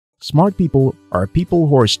Smart people are people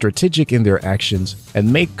who are strategic in their actions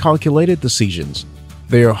and make calculated decisions.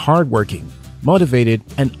 They are hardworking, motivated,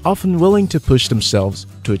 and often willing to push themselves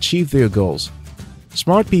to achieve their goals.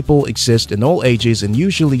 Smart people exist in all ages and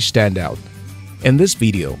usually stand out. In this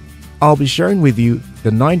video, I'll be sharing with you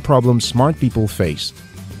the 9 problems smart people face.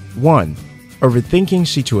 1. Overthinking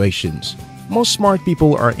situations. Most smart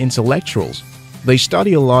people are intellectuals. They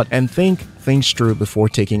study a lot and think things through before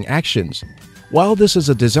taking actions. While this is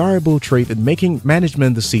a desirable trait in making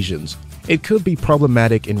management decisions, it could be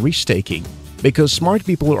problematic in risk-taking because smart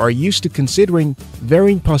people are used to considering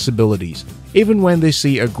varying possibilities. Even when they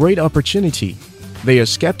see a great opportunity, they are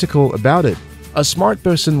skeptical about it. A smart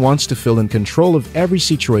person wants to feel in control of every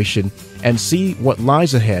situation and see what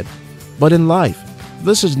lies ahead. But in life,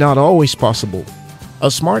 this is not always possible. A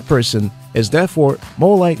smart person is therefore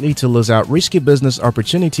more likely to lose out risky business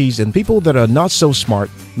opportunities, and people that are not so smart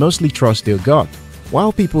mostly trust their gut,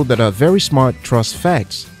 while people that are very smart trust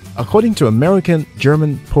facts. According to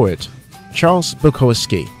American-German poet Charles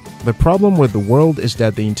Bukowski, the problem with the world is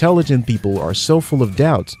that the intelligent people are so full of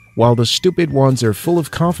doubts, while the stupid ones are full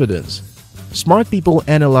of confidence. Smart people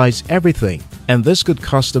analyze everything, and this could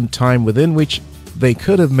cost them time within which they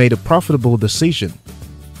could have made a profitable decision.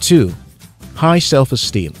 2. High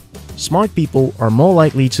self-esteem. Smart people are more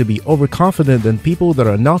likely to be overconfident than people that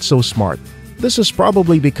are not so smart. This is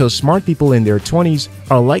probably because smart people in their 20s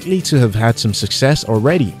are likely to have had some success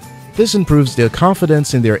already. This improves their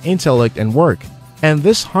confidence in their intellect and work, and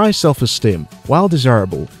this high self-esteem, while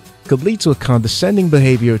desirable, could lead to a condescending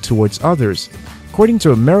behavior towards others. According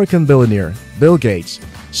to American billionaire Bill Gates,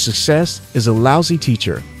 success is a lousy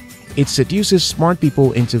teacher. It seduces smart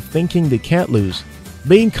people into thinking they can't lose.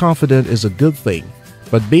 Being confident is a good thing,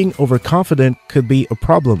 but being overconfident could be a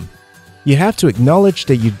problem. You have to acknowledge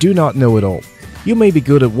that you do not know it all. You may be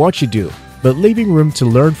good at what you do, but leaving room to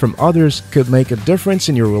learn from others could make a difference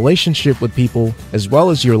in your relationship with people as well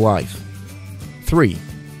as your life. 3.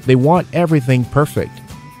 They want everything perfect.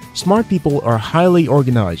 Smart people are highly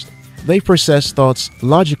organized. They process thoughts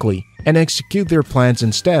logically and execute their plans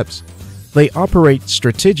in steps. They operate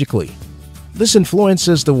strategically. This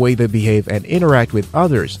influences the way they behave and interact with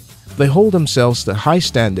others. They hold themselves to high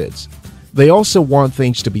standards. They also want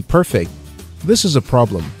things to be perfect. This is a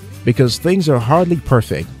problem because things are hardly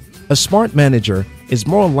perfect. A smart manager is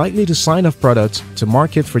more likely to sign off products to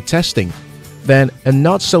market for testing than a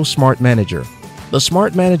not-so-smart manager. The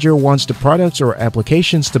smart manager wants the products or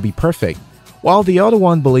applications to be perfect, while the other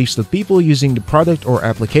one believes that people using the product or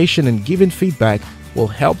application and giving feedback will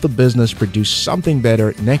help the business produce something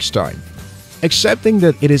better next time. Accepting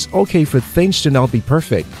that it is okay for things to not be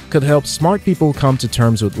perfect could help smart people come to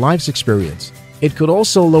terms with life's experience. It could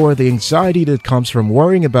also lower the anxiety that comes from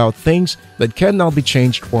worrying about things that cannot be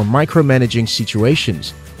changed or micromanaging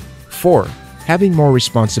situations. 4. Having more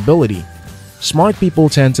responsibility. Smart people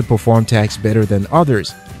tend to perform tasks better than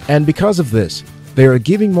others, and because of this, they are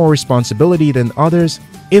giving more responsibility than others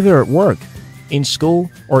either at work, in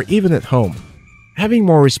school, or even at home. Having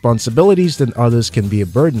more responsibilities than others can be a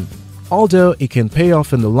burden, although it can pay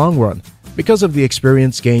off in the long run because of the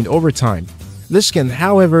experience gained over time. This can,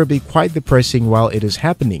 however, be quite depressing while it is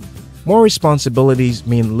happening. More responsibilities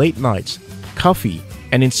mean late nights, coffee,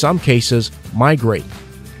 and in some cases, migraine.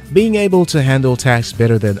 Being able to handle tasks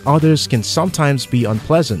better than others can sometimes be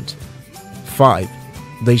unpleasant. 5.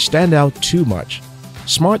 They stand out too much.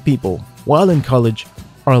 Smart people, while in college,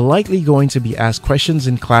 are likely going to be asked questions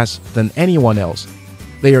in class than anyone else.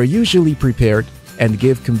 They are usually prepared and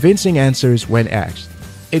give convincing answers when asked.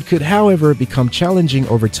 It could, however, become challenging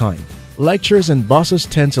over time. Lecturers and bosses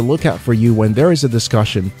tend to look out for you when there is a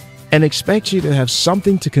discussion and expect you to have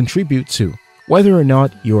something to contribute to, whether or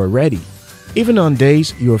not you are ready. Even on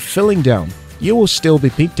days you are feeling down, you will still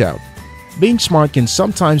be peaked out. Being smart can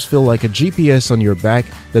sometimes feel like a GPS on your back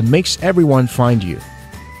that makes everyone find you.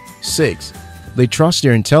 6. They trust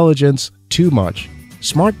their intelligence too much.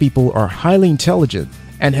 Smart people are highly intelligent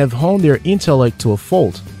and have honed their intellect to a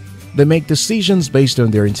fault. They make decisions based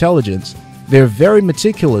on their intelligence. They are very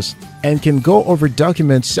meticulous and can go over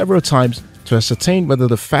documents several times to ascertain whether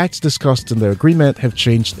the facts discussed in the agreement have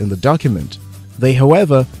changed in the document. They,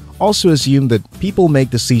 however, also assume that people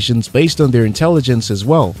make decisions based on their intelligence as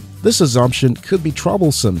well. This assumption could be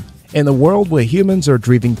troublesome in a world where humans are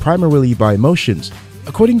driven primarily by emotions.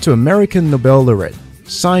 According to American Nobel laureate,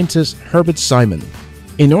 scientist Herbert Simon,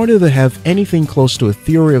 in order to have anything close to a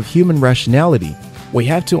theory of human rationality, we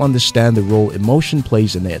have to understand the role emotion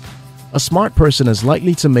plays in it. A smart person is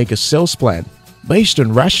likely to make a sales plan based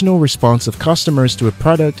on rational response of customers to a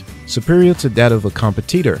product superior to that of a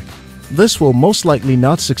competitor. This will most likely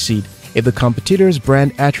not succeed if the competitor's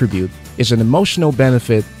brand attribute is an emotional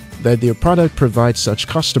benefit that their product provides such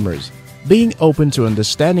customers. Being open to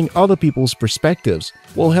understanding other people's perspectives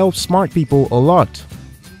will help smart people a lot.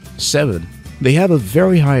 7. They have a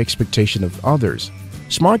very high expectation of others.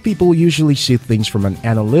 Smart people usually see things from an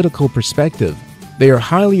analytical perspective. They are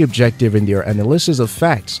highly objective in their analysis of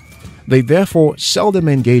facts. They therefore seldom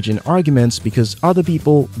engage in arguments because other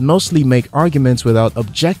people mostly make arguments without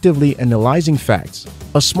objectively analyzing facts.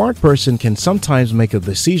 A smart person can sometimes make a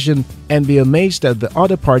decision and be amazed that the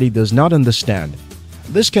other party does not understand.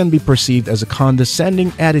 This can be perceived as a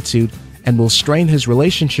condescending attitude and will strain his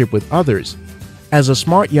relationship with others. As a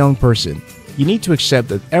smart young person, you need to accept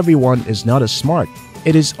that everyone is not as smart.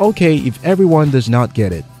 It is okay if everyone does not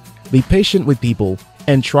get it. Be patient with people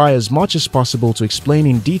and try as much as possible to explain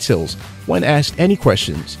in details when asked any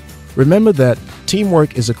questions. Remember that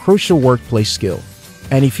teamwork is a crucial workplace skill,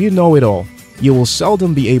 and if you know it all, you will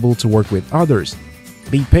seldom be able to work with others.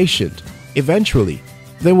 Be patient. Eventually,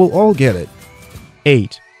 they will all get it.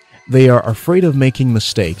 8. They are afraid of making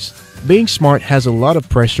mistakes. Being smart has a lot of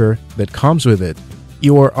pressure that comes with it.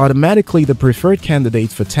 You are automatically the preferred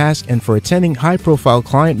candidate for tasks and for attending high-profile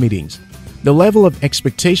client meetings. The level of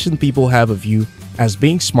expectation people have of you as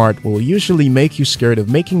being smart will usually make you scared of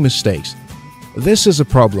making mistakes. This is a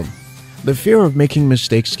problem. The fear of making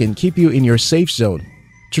mistakes can keep you in your safe zone.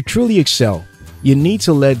 To truly excel, you need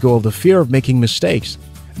to let go of the fear of making mistakes.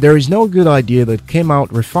 There is no good idea that came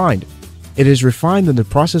out refined. It is refined in the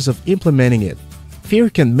process of implementing it. Fear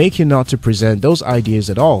can make you not to present those ideas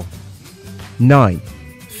at all. 9.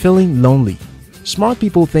 Feeling lonely. Smart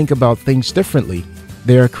people think about things differently.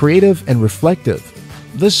 They are creative and reflective.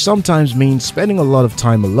 This sometimes means spending a lot of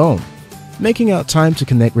time alone. Making out time to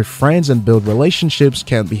connect with friends and build relationships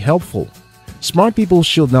can be helpful. Smart people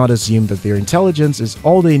should not assume that their intelligence is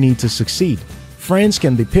all they need to succeed. Friends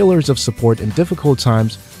can be pillars of support in difficult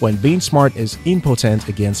times when being smart is impotent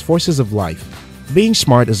against forces of life. Being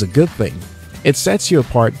smart is a good thing. It sets you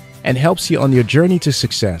apart and helps you on your journey to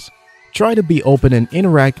success. Try to be open and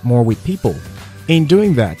interact more with people. In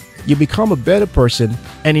doing that, you become a better person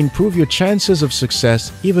and improve your chances of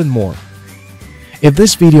success even more. If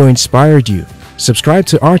this video inspired you, subscribe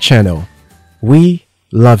to our channel. We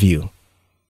love you.